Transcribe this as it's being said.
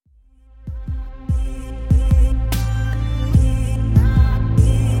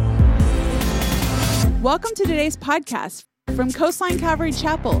Welcome to today's podcast from Coastline Calvary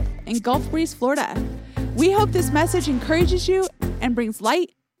Chapel in Gulf Breeze, Florida. We hope this message encourages you and brings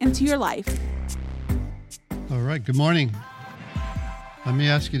light into your life. All right, good morning. Let me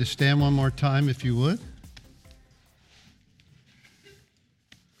ask you to stand one more time if you would.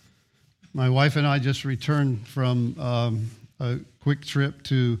 My wife and I just returned from a quick trip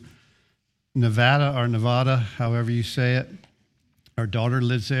to Nevada, however you say it. Our daughter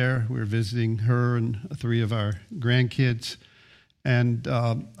lives there. We're visiting her and three of our grandkids. And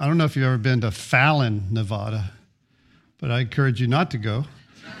I don't know if you've ever been to Fallon, Nevada, but I encourage you not to go.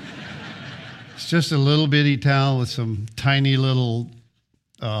 It's just a little bitty town with some tiny little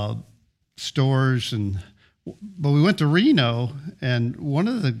stores. But we went to Reno, and one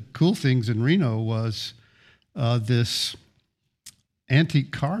of the cool things in Reno was this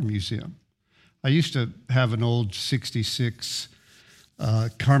antique car museum. I used to have an old 66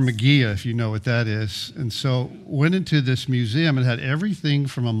 Carmagia, if you know what that is. And so went into this museum. It had everything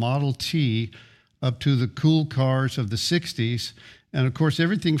from a Model T up to the cool cars of the 60s. And, of course,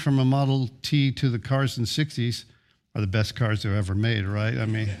 everything from a Model T to the cars in the 60s are the best cars they've ever made, right? I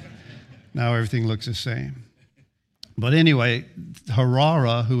mean, now everything looks the same. But anyway,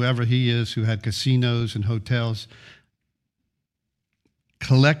 Harara, whoever he is, who had casinos and hotels,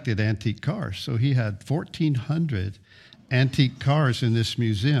 collected antique cars. So he had 1,400 antique cars in this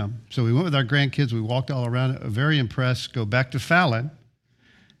museum. So we went with our grandkids. We walked all around it, very impressed, go back to Fallon,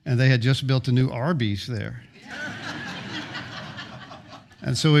 and they had just built a new Arby's there.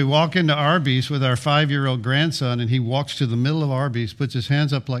 And so we walk into Arby's with our 5-year-old grandson, and he walks to the middle of Arby's, puts his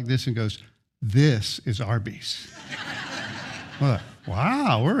hands up like this and goes, "This is Arby's." We're like,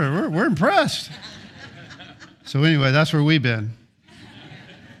 wow, we're impressed. So anyway, that's where we've been.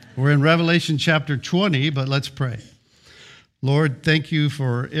 We're in Revelation chapter 20, but let's pray. Lord, thank you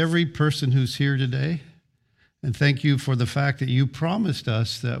for every person who's here today. And thank you for the fact that you promised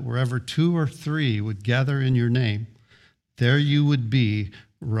us that wherever 2 or 3 would gather in your name, there you would be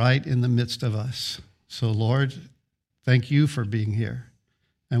right in the midst of us. So Lord, thank you for being here.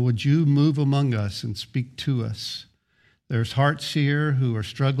 And would you move among us and speak to us? There's hearts here who are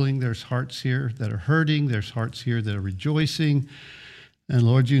struggling. There's hearts here that are hurting. There's hearts here that are rejoicing. And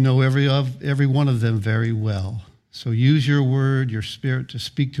Lord, you know every one of them very well. So use your word, your spirit to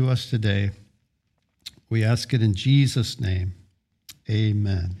speak to us today. We ask it in Jesus' name.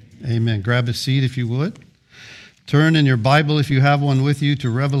 Amen. Amen. Grab a seat if you would. Turn in your Bible, if you have one with you, to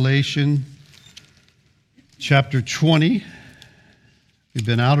Revelation chapter 20. We've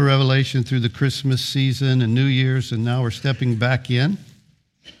been out of Revelation through the Christmas season and New Year's, and now we're stepping back in.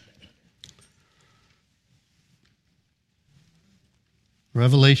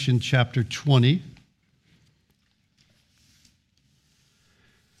 Revelation chapter 20.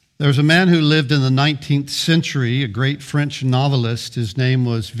 There was a man who lived in the 19th century, a great French novelist. His name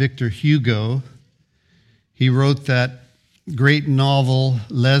was Victor Hugo. He wrote that great novel,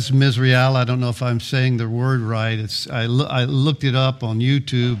 Les Miserables. I don't know if I'm saying the word right. I looked it up on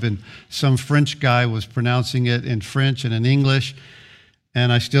YouTube, and some French guy was pronouncing it in French and in English,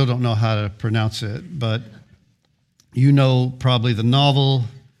 and I still don't know how to pronounce it. But you know probably the novel.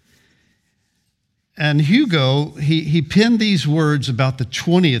 And Hugo, he penned these words about the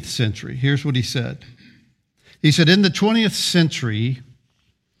 20th century. Here's what he said. He said, "In the 20th century,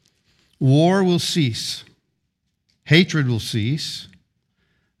 war will cease. Hatred will cease.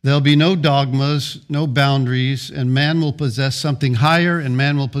 There'll be no dogmas, no boundaries, and man will possess something higher and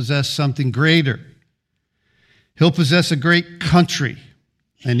man will possess something greater. He'll possess a great country."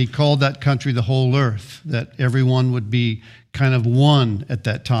 And he called that country the whole earth, that everyone would be kind of one at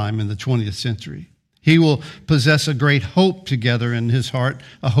that time in the 20th century. He will possess a great hope together in his heart,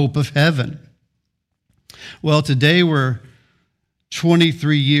 a hope of heaven. Well, today we're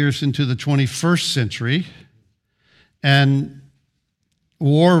 23 years into the 21st century, and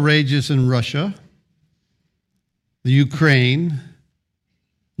war rages in Russia, the Ukraine,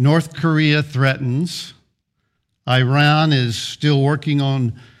 North Korea threatens, Iran is still working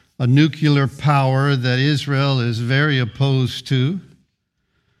on a nuclear power that Israel is very opposed to.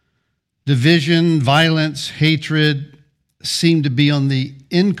 Division, violence, hatred seem to be on the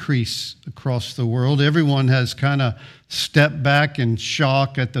increase across the world. Everyone has kind of stepped back in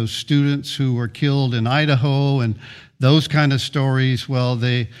shock at those students who were killed in Idaho, and those kind of stories, well,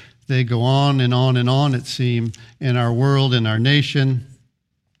 they go on and on and on, it seems, in our world, in our nation.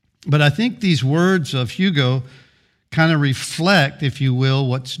 But I think these words of Hugo kind of reflect, if you will,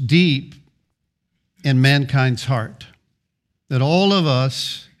 what's deep in mankind's heart. That all of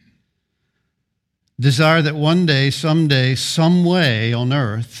us desire that one day, someday, some way on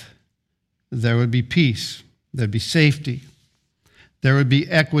earth, there would be peace, there'd be safety, there would be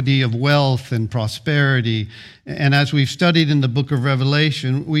equity of wealth and prosperity. And as we've studied in the book of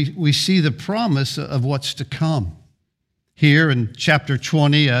Revelation, we see the promise of what's to come. Here in chapter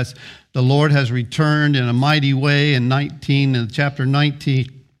 20, as the Lord has returned in a mighty way in chapter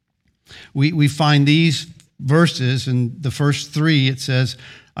 19, we find these verses. In the first three, it says,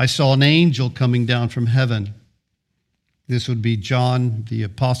 I saw an angel coming down from heaven. This would be John, the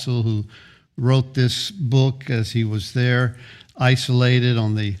apostle, who wrote this book as he was there, isolated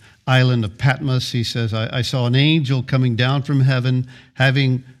on the island of Patmos. He says, I saw an angel coming down from heaven,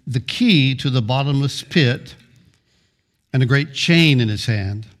 having the key to the bottomless pit and a great chain in his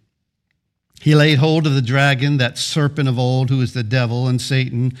hand. He laid hold of the dragon, that serpent of old, who is the devil and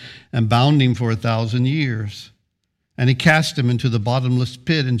Satan, and bound him for 1,000 years. And he cast him into the bottomless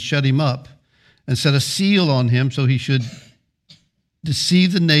pit and shut him up, and set a seal on him so he should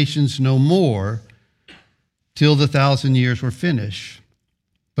deceive the nations no more till the 1,000 years were finished.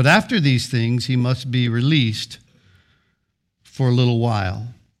 But after these things he must be released for a little while.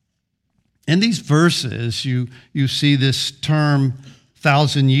 In these verses, you see this term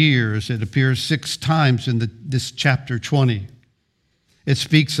 1,000 years. It appears 6 times in this chapter 20. It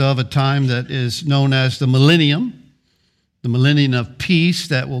speaks of a time that is known as the millennium of peace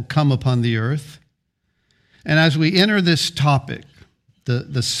that will come upon the earth. And as we enter this topic,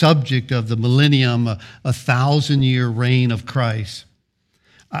 the subject of the millennium, a 1,000-year reign of Christ,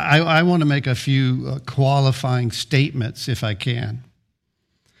 I want to make a few qualifying statements, if I can.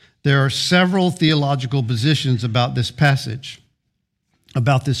 There are several theological positions about this passage,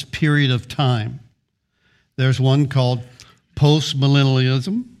 about this period of time. There's one called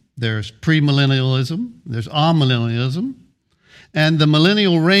postmillennialism, there's premillennialism, there's amillennialism, and the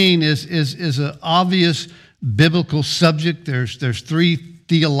millennial reign is an obvious biblical subject. There's 3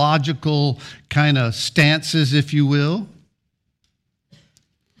 theological kind of stances, if you will.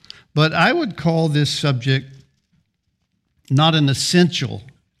 But I would call this subject not an essential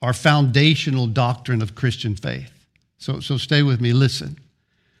or foundational doctrine of Christian faith. So stay with me, listen.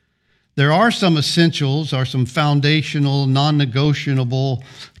 There are some essentials or some foundational, non-negotiable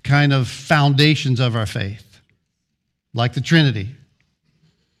kind of foundations of our faith, like the Trinity,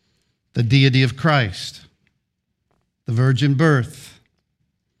 the deity of Christ, the virgin birth,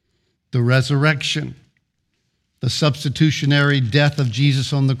 the resurrection, the substitutionary death of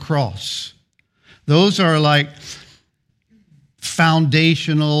Jesus on the cross. Those are like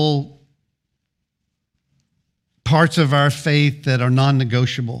foundational parts of our faith that are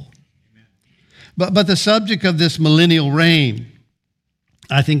non-negotiable. But the subject of this millennial reign,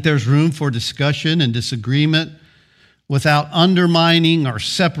 I think there's room for discussion and disagreement without undermining or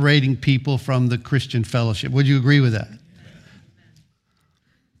separating people from the Christian fellowship. Would you agree with that?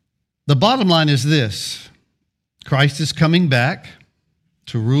 The bottom line is this: Christ is coming back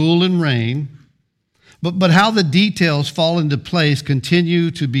to rule and reign, but how the details fall into place continue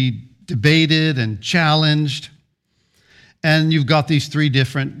to be debated and challenged. And you've got these 3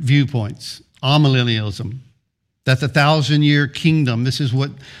 different viewpoints. Amillennialism, that the 1,000-year kingdom, this is what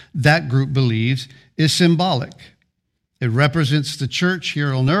that group believes, is symbolic. It represents the church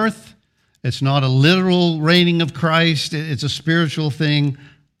here on earth. It's not a literal reigning of Christ. It's a spiritual thing,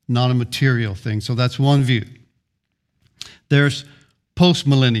 not a material thing. So that's one view. There's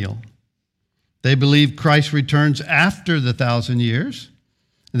postmillennial. They believe Christ returns after the 1,000 years,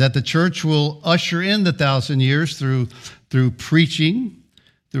 and that the church will usher in the 1,000 years through preaching,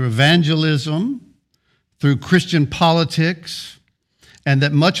 through evangelism, through Christian politics, and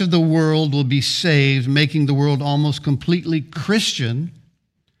that much of the world will be saved, making the world almost completely Christian,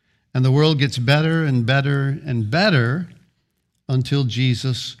 and the world gets better and better and better until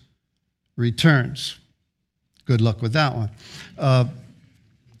Jesus returns. Good luck with that one.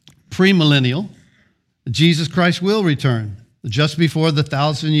 Premillennial, Jesus Christ will return. Just before the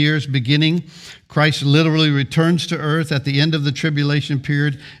 1,000 years beginning, Christ literally returns to earth at the end of the tribulation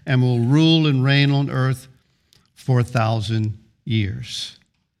period and will rule and reign on earth for 1,000 years.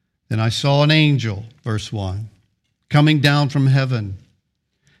 Then I saw an angel, verse 1, coming down from heaven,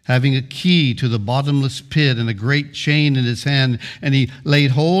 having a key to the bottomless pit and a great chain in his hand. And he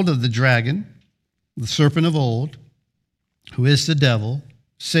laid hold of the dragon, the serpent of old, who is the devil,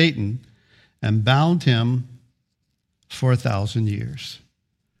 Satan, and bound him for 1,000 years.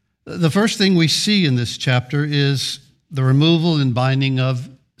 The first thing we see in this chapter is the removal and binding of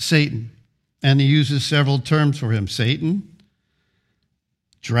Satan. And he uses several terms for him: Satan,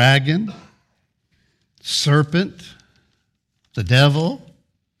 dragon, serpent, the devil.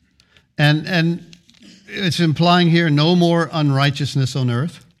 And it's implying here no more unrighteousness on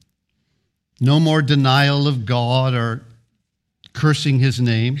earth, No more denial of God or cursing his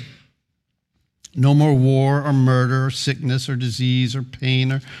name. No more war or murder or sickness or disease or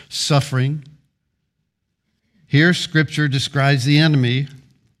pain or suffering. Here, Scripture describes the enemy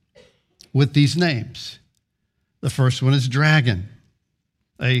with these names. The first one is dragon,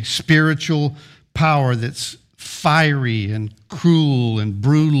 a spiritual power that's fiery and cruel and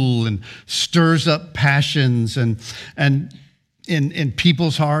brutal and stirs up passions and in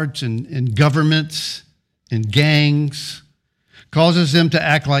people's hearts and in governments, in gangs, causes them to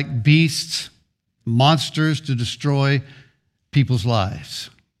act like beasts, monsters to destroy people's lives.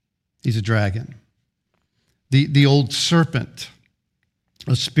 He's a dragon. The old serpent,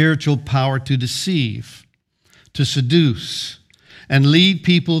 a spiritual power to deceive, to seduce, and lead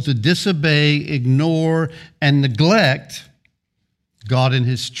people to disobey, ignore, and neglect God and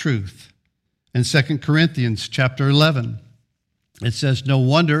his truth. In 2 Corinthians chapter 11, it says, "No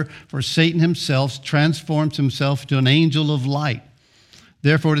wonder, for Satan himself transforms himself into an angel of light.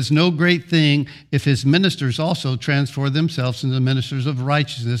 Therefore, it is no great thing if his ministers also transform themselves into ministers of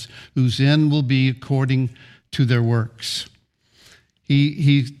righteousness, whose end will be according to their works."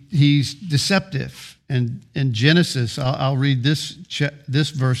 He's deceptive. And in Genesis, I'll read this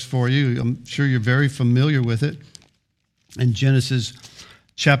verse for you. I'm sure you're very familiar with it. In Genesis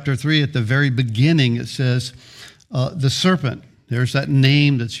chapter 3, at the very beginning, it says, the serpent, there's that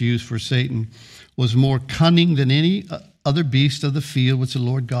name that's used for Satan, was more cunning than any other beast of the field which the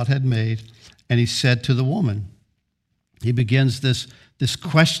Lord God had made. And he said to the woman, he begins this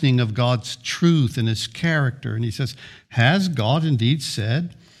questioning of God's truth and his character. And he says, has God indeed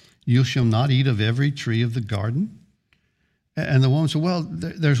said, you shall not eat of every tree of the garden? And the woman said, well,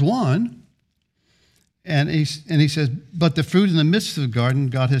 there's one. And he says, but the fruit in the midst of the garden,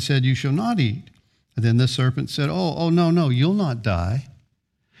 God has said, you shall not eat. And then the serpent said, oh, no, you'll not die.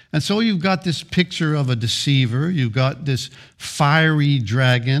 And so you've got this picture of a deceiver. You've got this fiery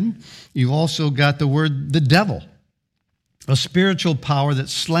dragon. You've also got the word the devil, a spiritual power that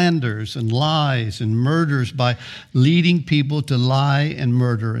slanders and lies and murders by leading people to lie and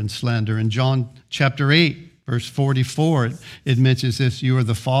murder and slander. In John chapter 8, verse 44, it mentions this, you are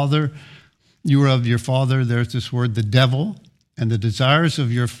of your father, there's this word, the devil, and the desires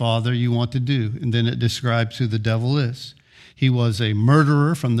of your father you want to do. And then it describes who the devil is. He was a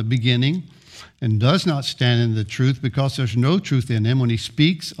murderer from the beginning and does not stand in the truth because there's no truth in him. When he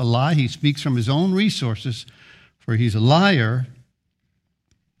speaks a lie, he speaks from his own resources, for he's a liar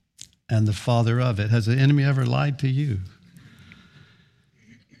and the father of it. Has the enemy ever lied to you?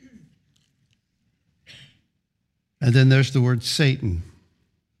 And then there's the word Satan,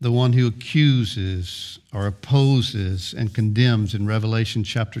 the one who accuses or opposes and condemns. In Revelation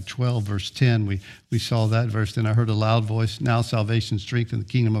chapter 12, verse 10, we saw that verse. Then I heard a loud voice, now salvation, strength, and the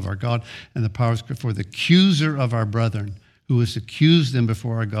kingdom of our God, and the powers for the accuser of our brethren, who has accused them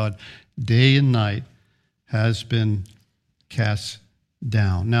before our God day and night, has been cast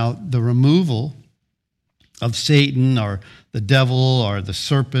down. Now, the removal of Satan or the devil or the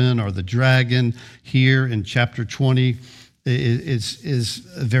serpent or the dragon here in chapter 20 is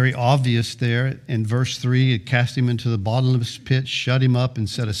very obvious there. In verse 3, it cast him into the bottomless pit, shut him up, and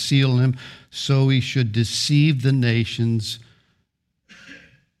set a seal on him, so he should deceive the nations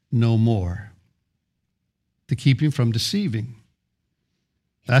no more, to keep him from deceiving.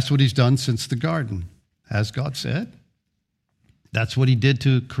 That's what he's done since the garden, as God said. That's what he did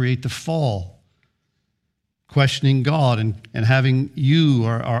to create the fall, questioning God and having you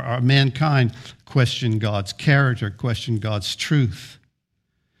or mankind question God's character, question God's truth.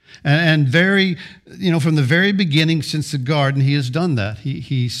 And from the very beginning since the garden, he has done that.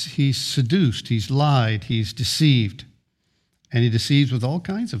 He's seduced, he's lied, he's deceived. And he deceives with all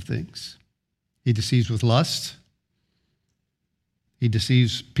kinds of things. He deceives with lust. He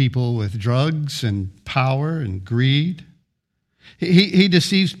deceives people with drugs and power and greed. He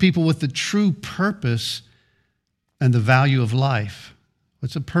deceives people with the true purpose and the value of life.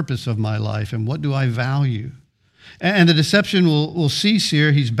 What's the purpose of my life and what do I value? And the deception will cease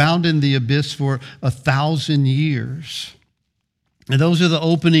here. He's bound in the abyss for 1,000 years. And those are the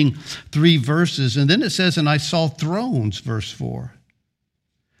opening 3 verses. And then it says, and I saw thrones, verse 4.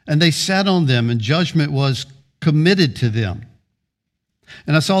 And they sat on them, and judgment was committed to them.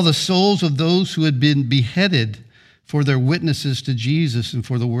 And I saw the souls of those who had been beheaded for their witnesses to Jesus and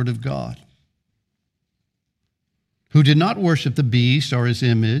for the word of God, who did not worship the beast or his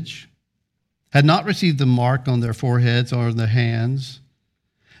image, had not received the mark on their foreheads or on their hands.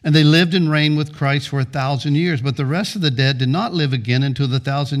 And they lived and reigned with Christ for 1,000 years. But the rest of the dead did not live again until the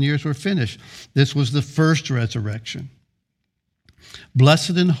 1,000 years were finished. This was the first resurrection.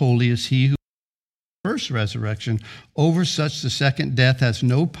 Blessed and holy is he who first resurrection. Over such the second death has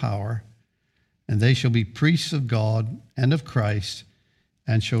no power, and they shall be priests of God and of Christ,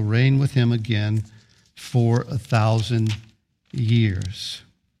 and shall reign with him again for 1,000 years.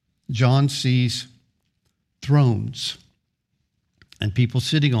 John sees thrones and people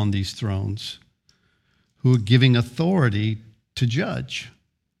sitting on these thrones who are giving authority to judge.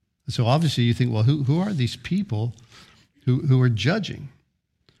 So obviously you think, well, who are these people who are judging?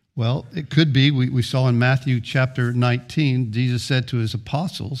 Well, it could be, we saw in Matthew chapter 19, Jesus said to his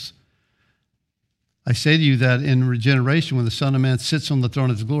apostles, I say to you that in regeneration, when the Son of Man sits on the throne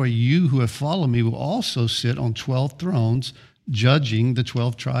of his glory, you who have followed me will also sit on 12 thrones, judging the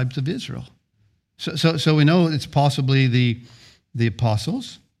 12 tribes of Israel. So we know it's possibly the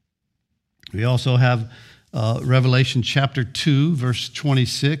apostles. We also have Revelation chapter 2, verse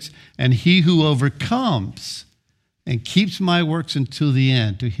 26, and he who overcomes and keeps my works until the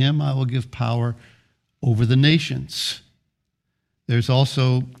end, to him I will give power over the nations. There's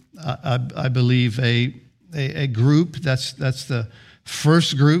also, I believe, a group, that's the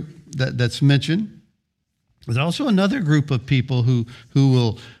first group that's mentioned. There's also another group of people who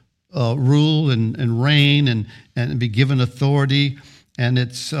will rule and reign and be given authority. And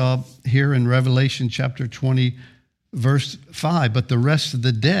it's here in Revelation chapter 20, verse 5. But the rest of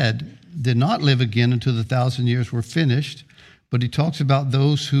the dead did not live again until the 1,000 years were finished. But he talks about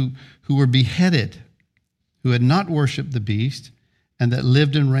those who were beheaded, who had not worshiped the beast, and that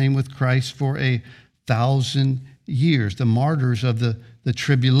lived and reigned with Christ for 1,000 years, the martyrs of the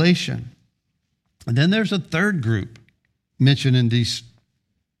tribulation. And then there's a third group mentioned in these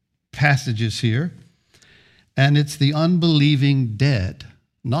passages here, and it's the unbelieving dead.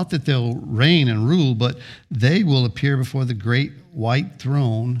 Not that they'll reign and rule, but they will appear before the great white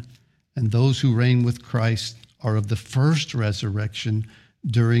throne, and those who reign with Christ are of the first resurrection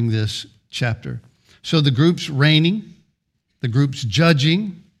during this chapter. So the groups reigning, the groups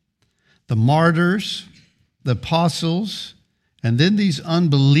judging, the martyrs, the apostles, and then these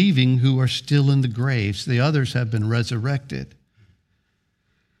unbelieving who are still in the graves. The others have been resurrected.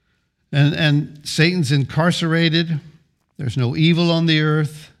 And Satan's incarcerated. There's no evil on the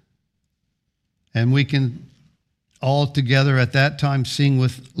earth. And we can all together at that time sing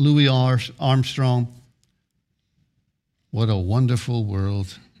with Louis Armstrong, "What a wonderful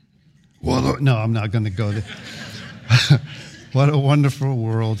world." No, I'm not going to go there. What a wonderful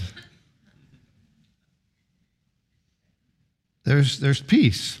world. There's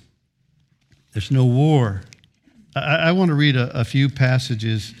peace. There's no war. I want to read a few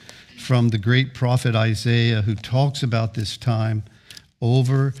passages from the great prophet Isaiah, who talks about this time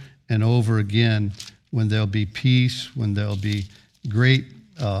over and over again, when there'll be peace, when there'll be great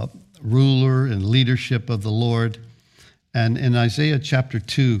ruler and leadership of the Lord. And in Isaiah chapter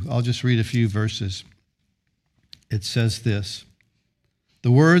 2, I'll just read a few verses. It says this: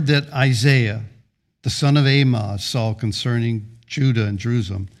 "The word that Isaiah, the son of Amoz, saw concerning Judah and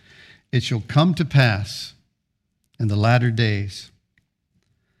Jerusalem, it shall come to pass in the latter days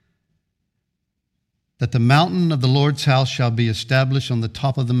that the mountain of the Lord's house shall be established on the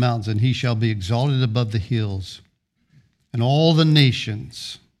top of the mountains, and he shall be exalted above the hills. And all the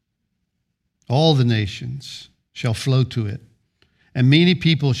nations shall flow to it. And many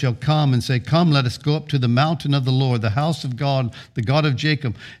people shall come and say, Come, let us go up to the mountain of the Lord, the house of God, the God of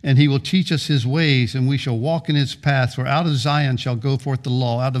Jacob. And he will teach us his ways, and we shall walk in his paths. For out of Zion shall go forth the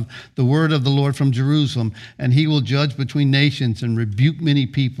law, out of the word of the Lord from Jerusalem. And he will judge between nations and rebuke many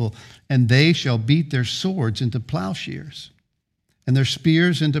people. And they shall beat their swords into plowshares, and their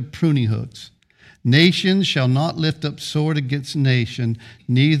spears into pruning hooks. Nation shall not lift up sword against nation,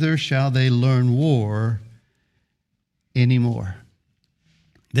 neither shall they learn war anymore."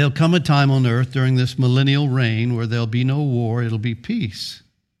 There'll come a time on earth during this millennial reign where there'll be no war, it'll be peace.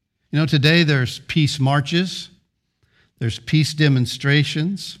 You know, today there's peace marches, there's peace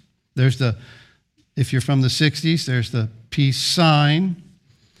demonstrations, if you're from the 60s, there's the peace sign,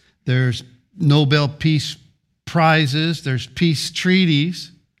 there's Nobel Peace Prizes, there's peace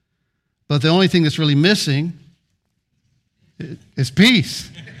treaties, but the only thing that's really missing is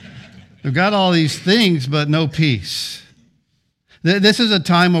peace. We've got all these things, but no peace. This is a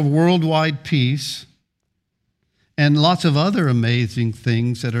time of worldwide peace and lots of other amazing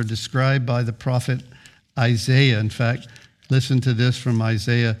things that are described by the prophet Isaiah. In fact, listen to this from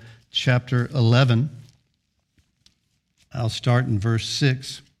Isaiah chapter 11. I'll start in verse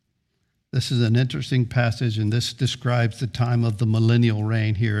 6. This is an interesting passage, and this describes the time of the millennial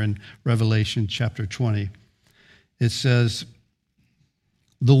reign here in Revelation chapter 20. It says,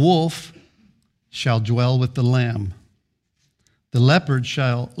 "The wolf shall dwell with the lamb. The leopard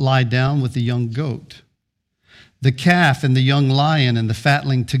shall lie down with the young goat, the calf and the young lion and the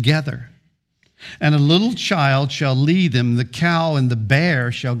fatling together. And a little child shall lead them, the cow and the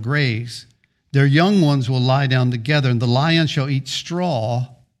bear shall graze. Their young ones will lie down together, and the lion shall eat straw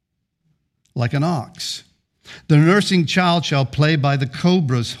like an ox. The nursing child shall play by the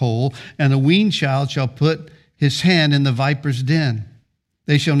cobra's hole, and a weaned child shall put his hand in the viper's den.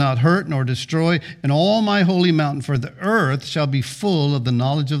 They shall not hurt nor destroy in all my holy mountain, for the earth shall be full of the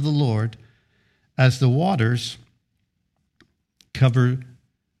knowledge of the Lord as the waters cover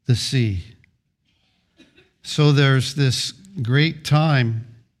the sea. So there's this great time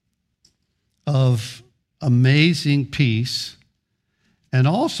of amazing peace, and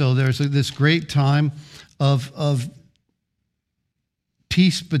also there's this great time of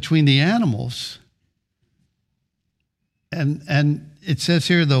peace between the animals. And it says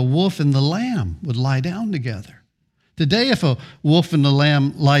here the wolf and the lamb would lie down together. Today, if a wolf and the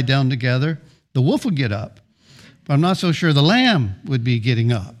lamb lie down together, the wolf would get up. But I'm not so sure the lamb would be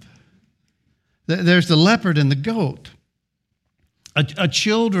getting up. There's the leopard and the goat. A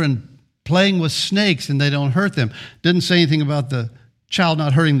children playing with snakes and they don't hurt them. Didn't say anything about the child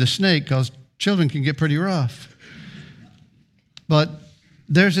not hurting the snake, because children can get pretty rough. But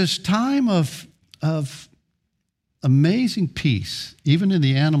there's this time of amazing peace, even in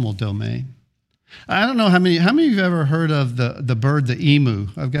the animal domain. I don't know how many of you have ever heard of the bird, the emu?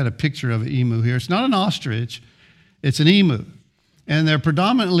 I've got a picture of an emu here. It's not an ostrich, it's an emu. And they're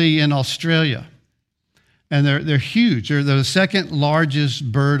predominantly in Australia. And they're huge. They're the second largest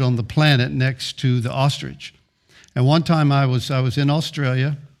bird on the planet next to the ostrich. And one time I was in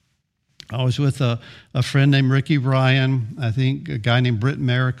Australia. I was with a friend named Ricky Ryan. I think a guy named Britt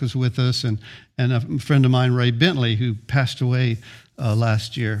Merrick was with us, and a friend of mine, Ray Bentley, who passed away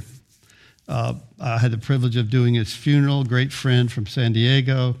last year. I had the privilege of doing his funeral, great friend from San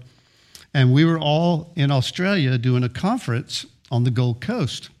Diego. And we were all in Australia doing a conference on the Gold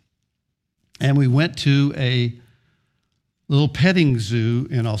Coast. And we went to a little petting zoo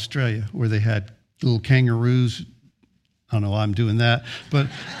in Australia where they had little kangaroos. I don't know why I'm doing that, but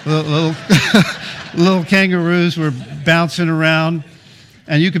little kangaroos were bouncing around,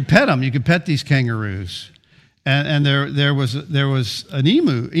 and you could pet them. You could pet these kangaroos, and there was an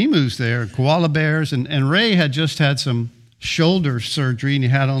emus there, koala bears, and Ray had just had some shoulder surgery, and he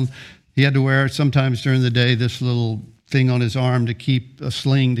had to wear sometimes during the day this little thing on his arm a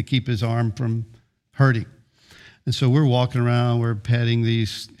sling to keep his arm from hurting. And so we're walking around, we're petting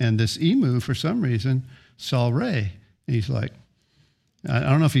these, and this emu, for some reason, saw Ray. And he's like, I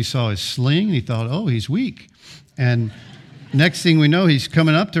don't know if he saw his sling, and he thought, oh, he's weak. And next thing we know, he's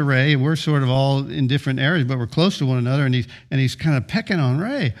coming up to Ray, and we're sort of all in different areas, but we're close to one another, and he's kind of pecking on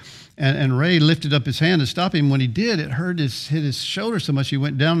Ray. And Ray lifted up his hand to stop him. When he did, it hit his shoulder so much he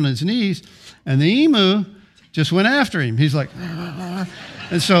went down on his knees, and the emu just went after him. He's like,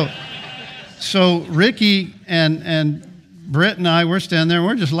 and so Ricky and Brett and I, we're standing there, and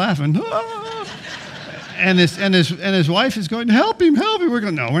we're just laughing. And his wife is going, help him. We're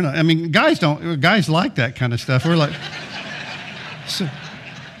going, no, we're not. I mean, guys like that kind of stuff. We're like,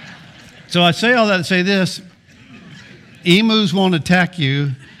 so I say all that to say this: emus won't attack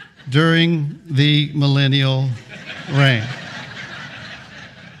you during the millennial reign.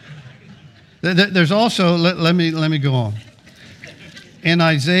 There's also, let me go on. In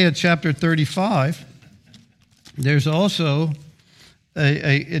Isaiah chapter 35, there's also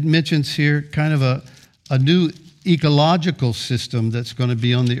it mentions here kind of a new ecological system that's going to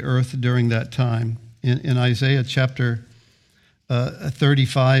be on the earth during that time. In Isaiah chapter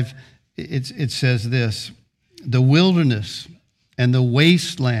 35, it says this: the wilderness and the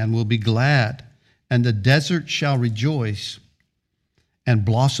wasteland will be glad, and the desert shall rejoice and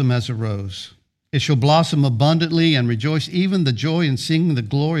blossom as a rose. It shall blossom abundantly and rejoice. Even the joy and singing, the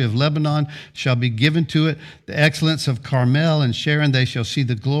glory of Lebanon shall be given to it. The excellence of Carmel and Sharon, they shall see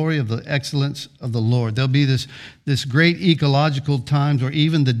the glory of the excellence of the Lord. There'll be this great ecological times where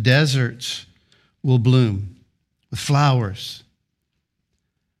even the deserts will bloom with flowers.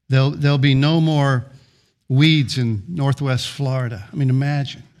 There'll be no more weeds in Northwest Florida. I mean,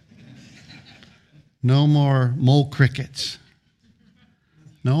 imagine. No more mole crickets.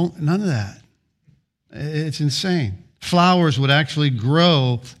 No, none of that. It's insane. Flowers would actually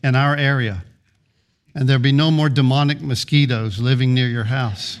grow in our area, and there'll be no more demonic mosquitoes living near your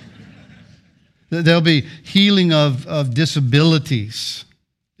house. There'll be healing of disabilities.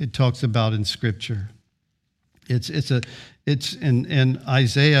 It talks about in Scripture. It's in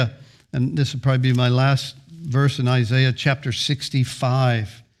Isaiah, and this will probably be my last verse in Isaiah chapter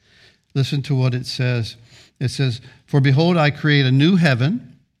 65. Listen to what it says. It says, "For behold, I create a new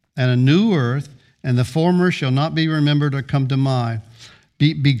heaven and a new earth, and the former shall not be remembered or come to mind.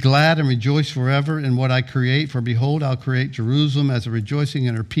 Be glad and rejoice forever in what I create, for behold, I'll create Jerusalem as a rejoicing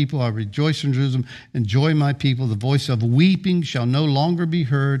in her people. I'll rejoice in Jerusalem, enjoy my people. The voice of weeping shall no longer be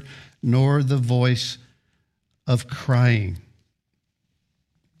heard, nor the voice of crying.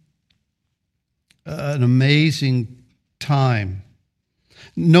 An amazing time.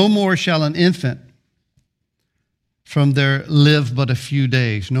 No more shall an infant from there live but a few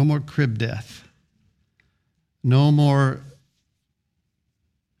days. No more crib death. No more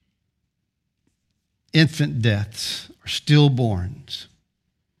infant deaths or stillborns,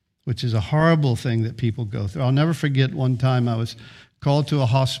 which is a horrible thing that people go through. I'll never forget one time I was called to a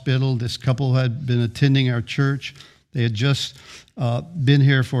hospital. This couple had been attending our church. They had just been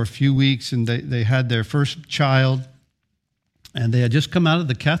here for a few weeks, and they had their first child, and they had just come out of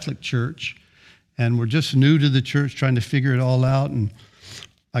the Catholic church and were just new to the church, trying to figure it all out. And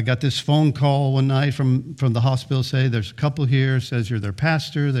I got this phone call one night from the hospital, say, there's a couple here, says you're their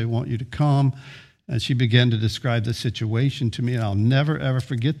pastor, they want you to come. And she began to describe the situation to me, and I'll never, ever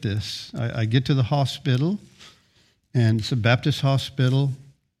forget this. I get to the hospital, and it's a Baptist hospital,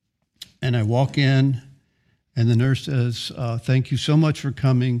 and I walk in, and the nurse says, thank you so much for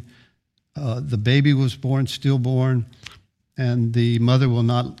coming. The baby was born, stillborn, and the mother will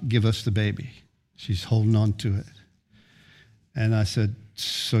not give us the baby. She's holding on to it. And I said,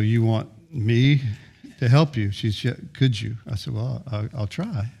 so you want me to help you? She said, could you? I said, well, I'll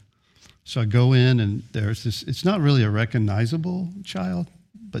try. So I go in, and there's this, it's not really a recognizable child,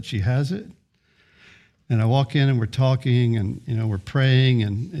 but she has it. And I walk in, and we're talking, and, we're praying,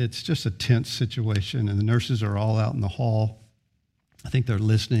 and it's just a tense situation. And the nurses are all out in the hall. I think they're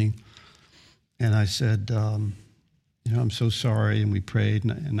listening. And I said, I'm so sorry. And we prayed.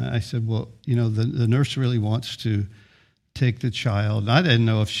 And I said, well, the nurse really wants to take the child. And I didn't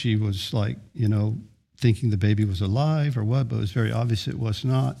know if she was thinking the baby was alive or what, but it was very obvious it was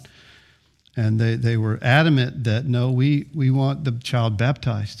not. And they were adamant that, no, we want the child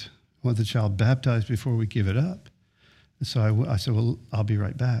baptized. We want the child baptized before we give it up. And so I said, well, I'll be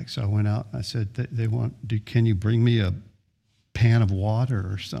right back. So I went out, and I said, can you bring me a pan of water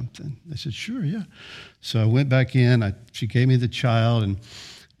or something? They said, sure, yeah. So I went back in. She gave me the child, and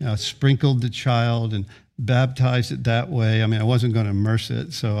I sprinkled the child and baptized it that way. I mean, I wasn't going to immerse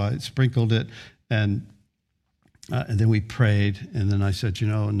it, so I sprinkled it, and then we prayed, and then I said,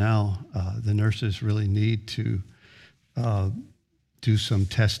 now the nurses really need to do some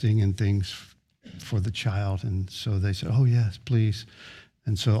testing and things for the child. And so they said, oh, yes, please.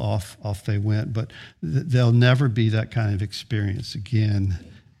 And so off they went. But there'll never be that kind of experience again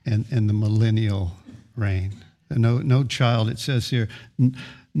in the millennial reign. No child, it says here,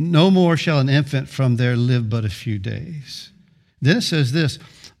 no more shall an infant from there live but a few days. Then it says this,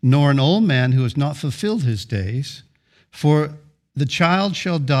 nor an old man who has not fulfilled his days, for the child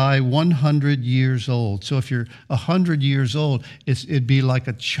shall die 100 years old. So if you're 100 years old, it'd be like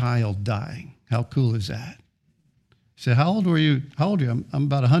a child dying. How cool is that? You say, how old are you? I'm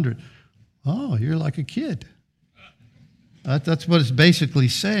about 100. Oh, you're like a kid. That's what it's basically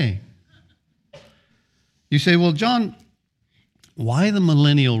saying. You say, well, John, why the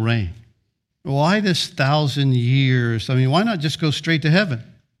millennial reign? Why this 1,000 years? I mean, why not just go straight to heaven?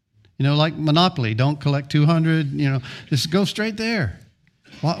 Like Monopoly, don't collect 200, just go straight there.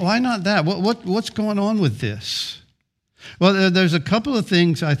 Why not that? What's going on with this? Well, there's a couple of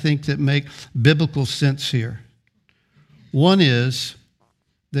things I think that make biblical sense here. One is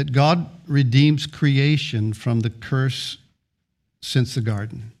that God redeems creation from the curse since the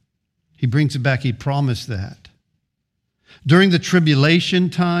garden. He brings it back. He promised that. During the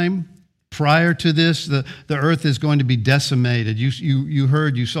tribulation time, prior to this, the earth is going to be decimated.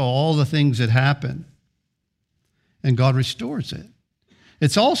 You saw all the things that happened. And God restores it.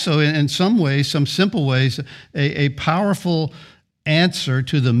 It's also, in some ways, some simple ways, a powerful answer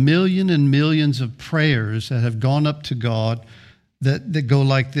to the million and millions of prayers that have gone up to God that go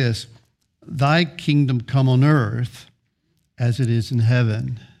like this. Thy kingdom come on earth as it is in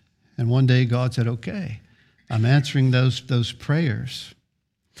heaven. And one day God said, okay, I'm answering those prayers.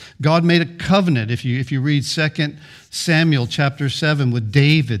 God made a covenant, if you read 2 Samuel chapter 7 with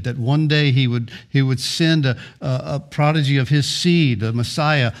David, that one day he would send a prodigy of his seed, a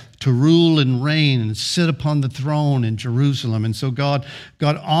Messiah, to rule and reign and sit upon the throne in Jerusalem. And so God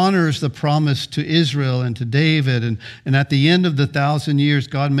honors the promise to Israel and to David. And at the end of the 1,000 years,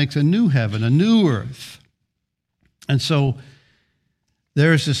 God makes a new heaven, a new earth. And so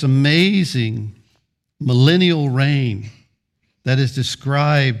there's this amazing millennial reign that is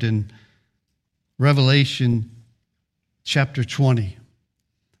described in Revelation chapter 20.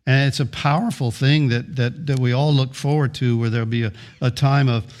 And it's a powerful thing that we all look forward to, where there'll be a time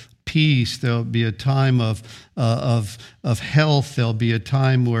of peace, there'll be a time of health, there'll be a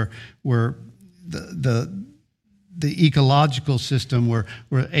time where the ecological system, where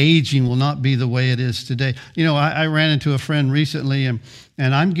aging will not be the way it is today. You know, I ran into a friend recently, and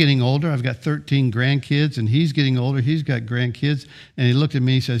I'm getting older. I've got 13 grandkids, and he's getting older. He's got grandkids. And he looked at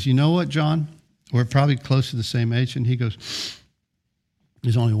me, he says, "You know what, John? We're probably close to the same age." And he goes,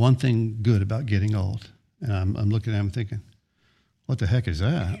 "There's only one thing good about getting old." And I'm looking at him thinking, what the heck is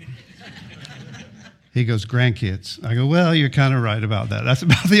that? He goes, "Grandkids." I go, "Well, you're kind of right about that.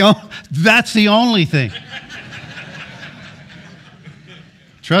 That's the only thing."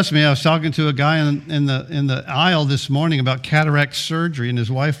 Trust me, I was talking to a guy in the aisle this morning about cataract surgery, and his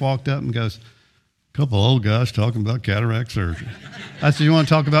wife walked up and goes, "A couple old guys talking about cataract surgery." I said, "You want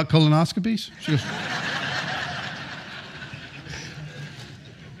to talk about colonoscopies?" She goes,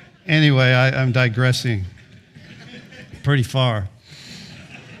 anyway, I'm digressing pretty far.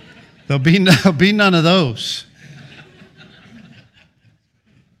 There'll be none of those.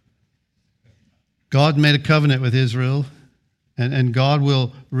 God made a covenant with Israel, and God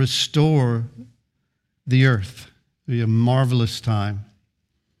will restore the earth. It'll be a marvelous time.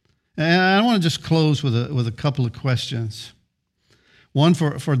 And I want to just close with a couple of questions. One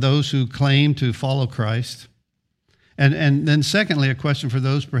for those who claim to follow Christ, and then secondly, a question for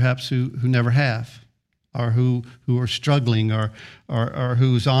those perhaps who never have, or who are struggling, or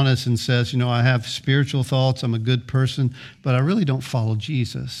who's honest and says, I have spiritual thoughts, I'm a good person, but I really don't follow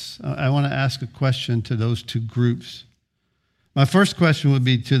Jesus. I want to ask a question to those two groups. My first question would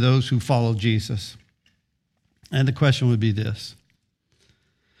be to those who follow Jesus. And the question would be this: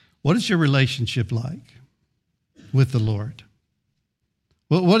 what is your relationship like with the Lord?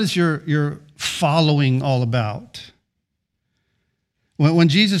 What is your following all about? When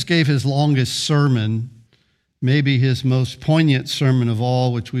Jesus gave his longest sermon, maybe his most poignant sermon of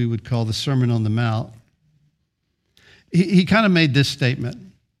all, which we would call the Sermon on the Mount, he kind of made this statement.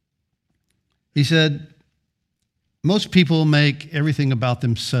 He said, most people make everything about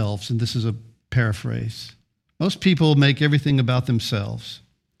themselves, and this is a paraphrase. Most people make everything about themselves.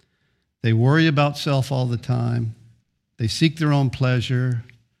 They worry about self all the time. They seek their own pleasure,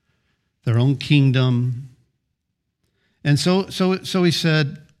 their own kingdom. And so he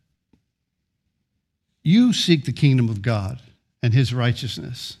said, you seek the kingdom of God and his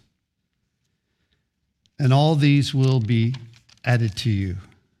righteousness, and all these will be added to you.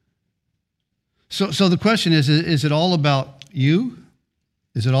 So the question is it all about you?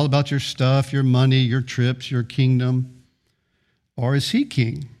 Is it all about your stuff, your money, your trips, your kingdom? Or is he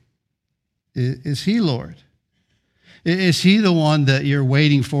king? Is he Lord? Is he the one that you're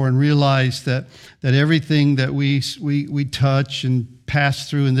waiting for, and realize that everything that we touch and pass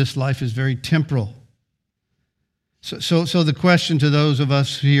through in this life is very temporal? So the question to those of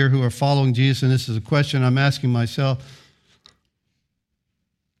us here who are following Jesus, and this is a question I'm asking myself,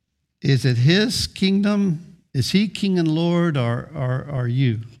 is it his kingdom? Is he king and Lord, or are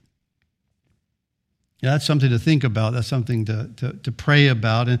you? Yeah, that's something to think about. That's something to pray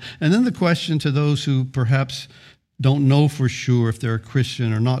about. And then the question to those who perhaps don't know for sure if they're a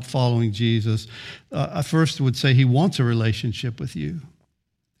Christian or not following Jesus, I first would say he wants a relationship with you.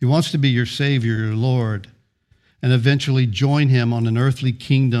 He wants to be your Savior, your Lord, and eventually join him on an earthly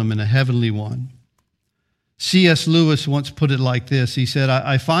kingdom and a heavenly one. C.S. Lewis once put it like this. He said,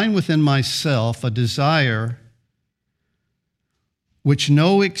 I find within myself a desire which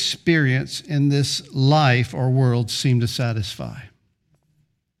no experience in this life or world seem to satisfy.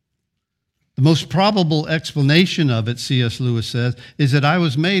 The most probable explanation of it, C.S. Lewis says, is that I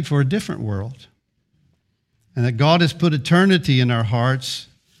was made for a different world, and that God has put eternity in our hearts,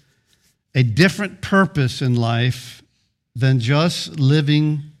 a different purpose in life than just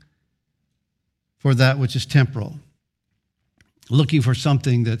living for that which is temporal, looking for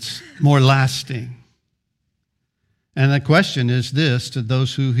something that's more lasting. And the question is this to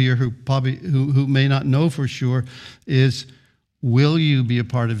those who may not know for sure is, will you be a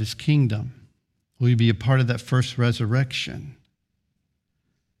part of his kingdom? Will you be a part of that first resurrection?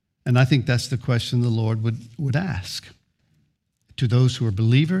 And I think that's the question the Lord would ask. To those who are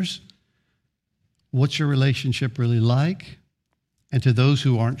believers, what's your relationship really like? And to those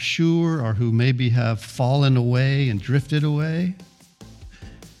who aren't sure, or who maybe have fallen away and drifted away,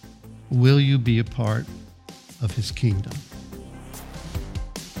 will you be a part of his kingdom?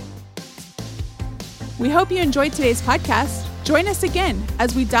 We hope you enjoyed today's podcast. Join us again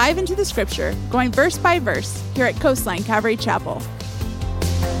as we dive into the scripture, going verse by verse here at Coastline Calvary Chapel.